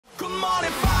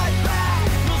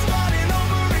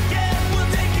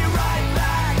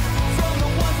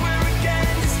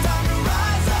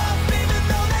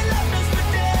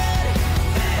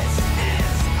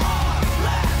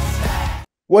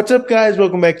What's up, guys?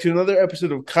 Welcome back to another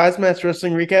episode of KozMatt's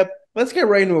Wrestling Recap. Let's get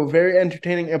right into a very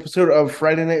entertaining episode of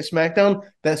Friday Night SmackDown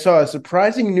that saw a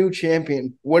surprising new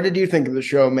champion. What did you think of the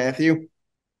show, Matthew?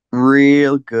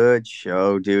 Real good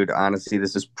show, dude. Honestly,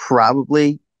 this is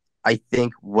probably, I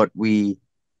think, what we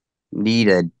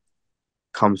needed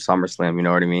come SummerSlam. You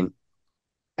know what I mean?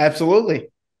 Absolutely.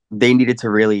 They needed to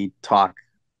really talk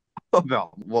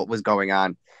about what was going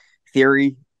on.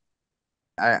 Theory,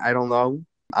 I don't know.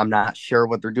 I'm not sure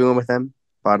what they're doing with him,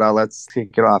 but let's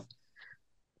kick it off.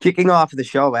 Kicking off the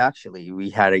show, actually, we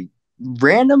had a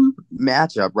random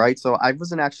matchup, right? So I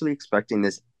wasn't actually expecting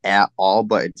this at all,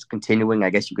 but it's continuing.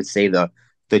 I guess you could say the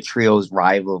trio's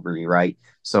rivalry, right?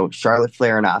 So Charlotte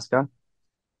Flair and Asuka,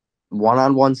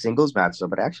 one-on-one singles match. So,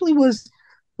 but actually was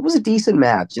a decent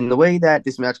match. In the way that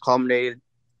this match culminated,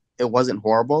 it wasn't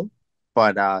horrible,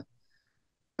 but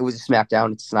it was a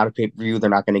SmackDown. It's not a pay-per-view. They're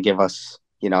not going to give us,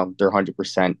 their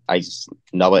 100%. I just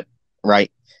know it,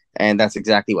 right? And that's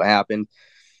exactly what happened.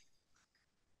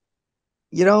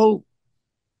 You know,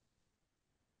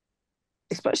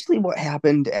 especially what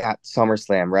happened at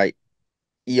SummerSlam, right?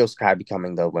 Iyo Sky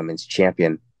becoming the women's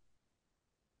champion.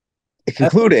 It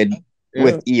concluded Yeah.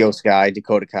 with Iyo Sky,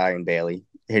 Dakota Kai, and Bailey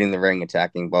hitting the ring,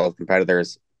 attacking both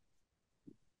competitors.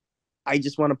 I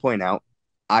just want to point out,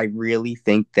 I really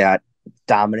think that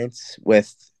dominance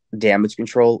with damage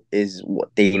control is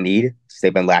what they need.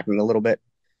 They've been lacking a little bit,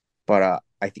 but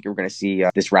I think we're going to see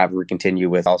this rivalry continue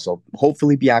with also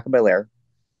hopefully Bianca Belair.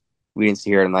 We didn't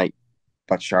see her tonight,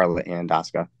 but Charlotte and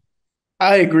Asuka.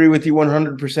 I agree with you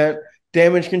 100%.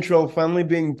 Damage Control finally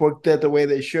being booked at the way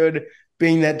they should,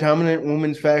 being that dominant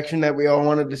women's faction that we all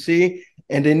wanted to see,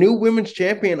 and a new women's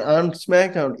champion on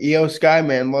SmackDown, Iyo Sky,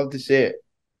 man. Love to see it.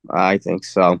 I think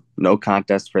so. No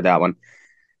contest for that one.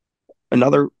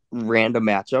 Another random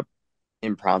matchup,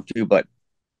 impromptu, but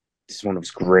this one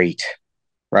was great,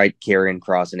 right? Karrion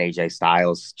Kross and AJ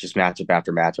Styles, just matchup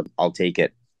after matchup. I'll take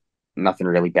it. Nothing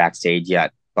really backstage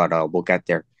yet, but we'll get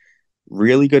there.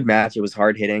 Really good match. It was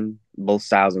hard hitting. Both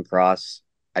Styles and Cross,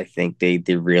 I think they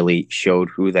really showed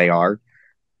who they are,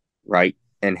 right?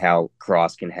 And how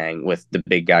Cross can hang with the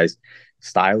big guys.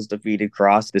 Styles defeated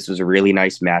Cross. This was a really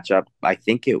nice matchup. I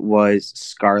think it was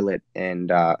Scarlett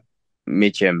and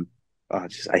Mitchum.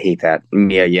 I hate that.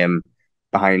 Mia Yim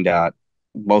behind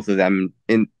both of them.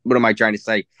 And what am I trying to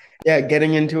say? Yeah,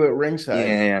 getting into it ringside.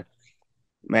 Yeah,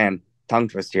 man, tongue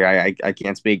twist here. I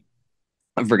can't speak.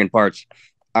 I'm freaking parched.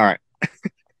 All right,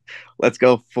 let's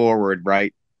go forward,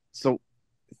 right? So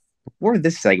for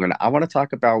this segment, I want to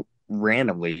talk about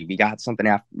randomly. We got something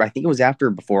after, I think it was after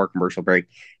or before a commercial break.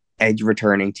 Edge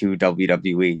returning to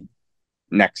WWE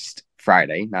next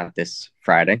Friday, not this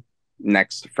Friday,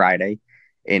 next Friday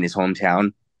in his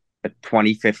hometown. The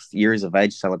 25th years of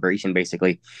Edge celebration,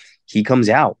 basically. He comes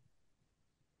out.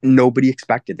 Nobody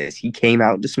expected this. He came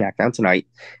out to SmackDown tonight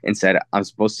and said, I'm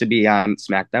supposed to be on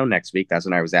SmackDown next week. That's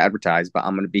when I was advertised, but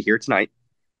I'm going to be here tonight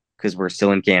because we're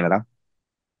still in Canada.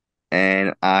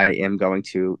 And I am going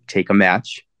to take a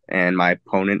match, and my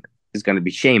opponent is going to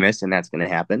be Sheamus, and that's going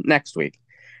to happen next week.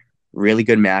 Really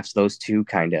good match. Those two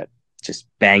kind of just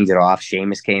banged it off.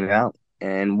 Sheamus came out,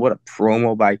 and what a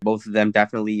promo by both of them.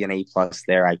 Definitely an A+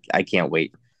 there. I can't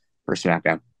wait for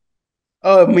SmackDown.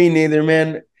 Oh, me neither,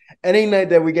 man. Any night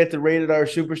that we get the rated R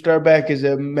superstar back is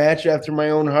a match after my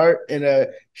own heart. And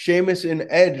Sheamus and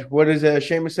Edge. What does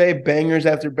Sheamus say? Bangers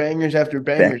after bangers after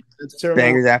Ba- bangers. That's certainly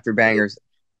Bangers after bangers.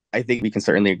 I think we can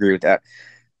certainly agree with that.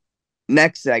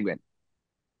 Next segment,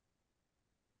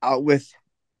 out with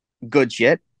good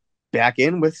shit, back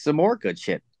in with some more good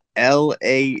shit.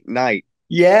 LA Knight.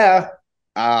 yeah,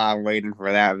 I'm waiting for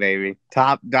that, baby.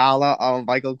 Top dollar on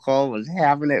Michael Cole was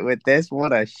having it with this.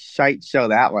 What a shite show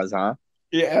that was, huh?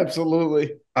 yeah,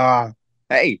 absolutely.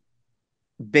 Hey,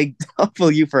 big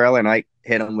W for LA Knight.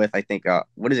 Hit him with, I think,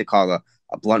 what is it called?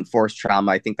 A blunt force trauma.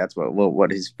 I think that's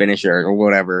what his finisher or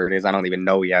whatever it is. I don't even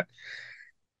know yet.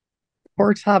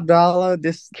 Poor Top Dollar.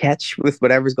 This catch with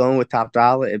whatever's going with Top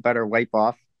Dollar, it better wipe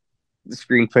off the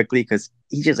screen quickly because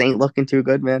he just ain't looking too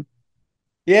good, man.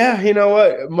 Yeah, you know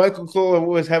what? Michael Cole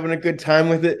was having a good time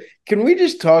with it. Can we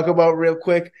just talk about real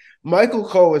quick? Michael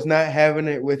Cole was not having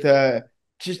it with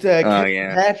just Oh Ken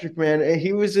yeah. Patrick, man.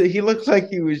 He looked like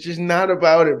he was just not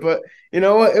about it. But you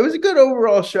know what? It was a good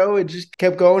overall show. It just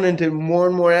kept going into more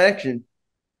and more action.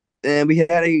 And we had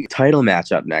a title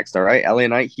match up next. All right. LA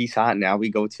Knight, he's hot. Now we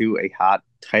go to a hot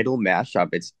title matchup.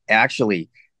 It's actually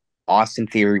Austin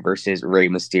Theory versus Rey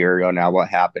Mysterio. Now, what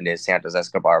happened is Santos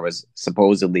Escobar was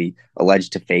supposedly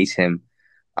alleged to face him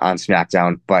on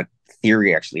SmackDown, but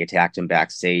Theory actually attacked him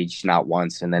backstage not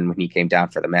once. And then when he came down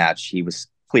for the match, he was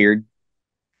cleared.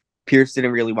 Pierce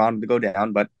didn't really want him to go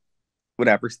down, but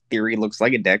whatever. Theory looks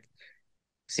like a dick.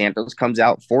 Santos comes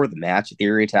out for the match.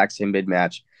 Theory attacks him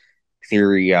mid-match.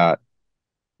 Theory,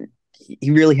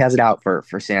 he really has it out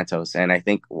for Santos. And I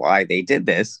think why they did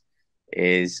this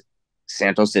is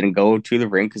Santos didn't go to the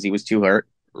ring because he was too hurt.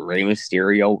 Rey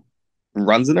Mysterio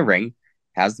runs in the ring,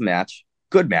 has the match.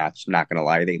 Good match, not going to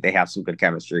lie. They have some good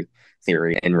chemistry,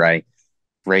 Theory and Rey.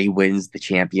 Rey wins the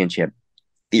championship.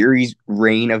 Theory's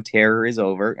reign of terror is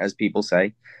over, as people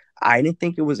say. I didn't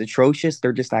think it was atrocious.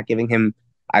 They're just not giving him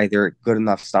either good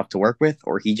enough stuff to work with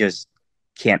or he just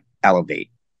can't elevate.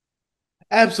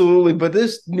 Absolutely, but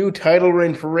this new title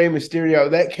reign for Rey Mysterio,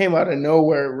 that came out of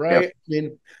nowhere, right? Yep. I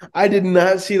mean, I did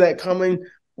not see that coming.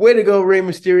 Way to go, Rey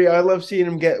Mysterio. I love seeing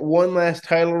him get one last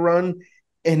title run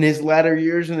in his latter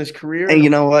years in his career. And you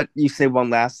know what? You say one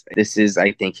last. This is,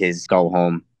 I think, his go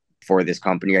home for this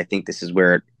company. I think this is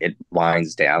where it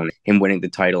winds down. Him winning the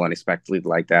title unexpectedly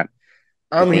like that.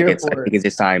 I'm here for it. I think it's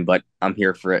his time, but I'm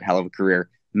here for it. Hell of a career.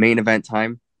 Main event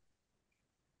time.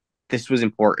 This was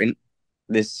important.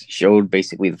 This showed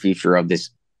basically the future of this,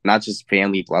 not just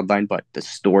family bloodline, but the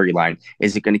storyline.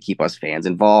 Is it going to keep us fans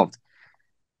involved?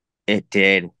 It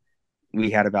did.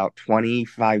 We had about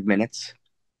 25 minutes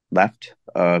left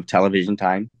of television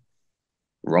time.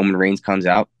 Roman Reigns comes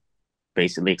out,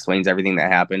 basically explains everything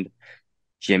that happened.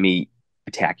 Jimmy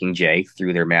attacking Jay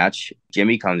through their match.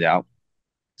 Jimmy comes out,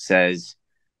 says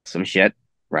some shit,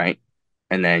 right?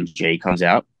 And then Jay comes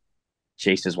out.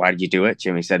 Jay says, "Why did you do it?"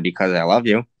 Jimmy said, "Because I love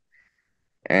you."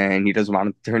 And he doesn't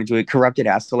want to turn into a corrupted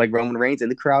asshole like Roman Reigns. And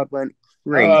the crowd went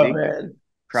crazy. Oh, man.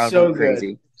 Crowd went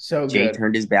crazy. So Jay good.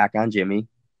 turned his back on Jimmy.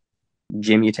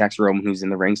 Jimmy attacks Roman, who's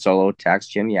in the ring. Solo attacks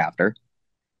Jimmy after.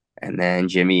 And then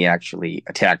Jimmy actually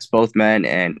attacks both men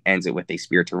and ends it with a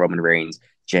spear to Roman Reigns.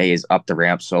 Jay is up the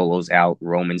ramp. Solo's out.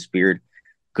 Roman speared.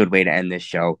 Good way to end this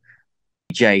show.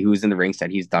 Jay, who's in the ring, said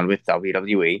he's done with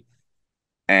WWE.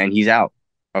 And he's out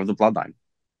of the bloodline.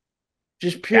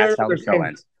 Just pure. That's how the show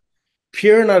ends.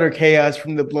 Pure and utter chaos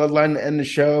from the bloodline to end the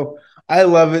show. I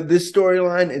love it. This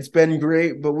storyline, it's been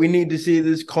great, but we need to see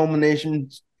this culmination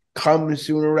come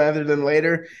sooner rather than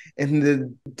later. And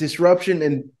the disruption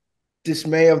and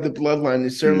dismay of the bloodline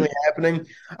is certainly happening.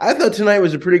 I thought tonight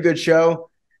was a pretty good show.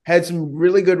 Had some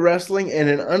really good wrestling and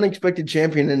an unexpected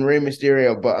champion in Rey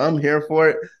Mysterio, but I'm here for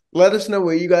it. Let us know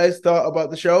what you guys thought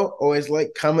about the show. Always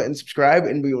like, comment, and subscribe,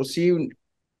 and we will see you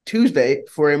Tuesday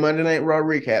for a Monday Night Raw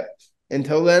recap.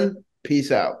 Until then,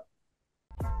 peace out.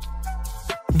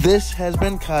 This has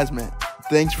been KozMatt.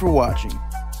 Thanks for watching.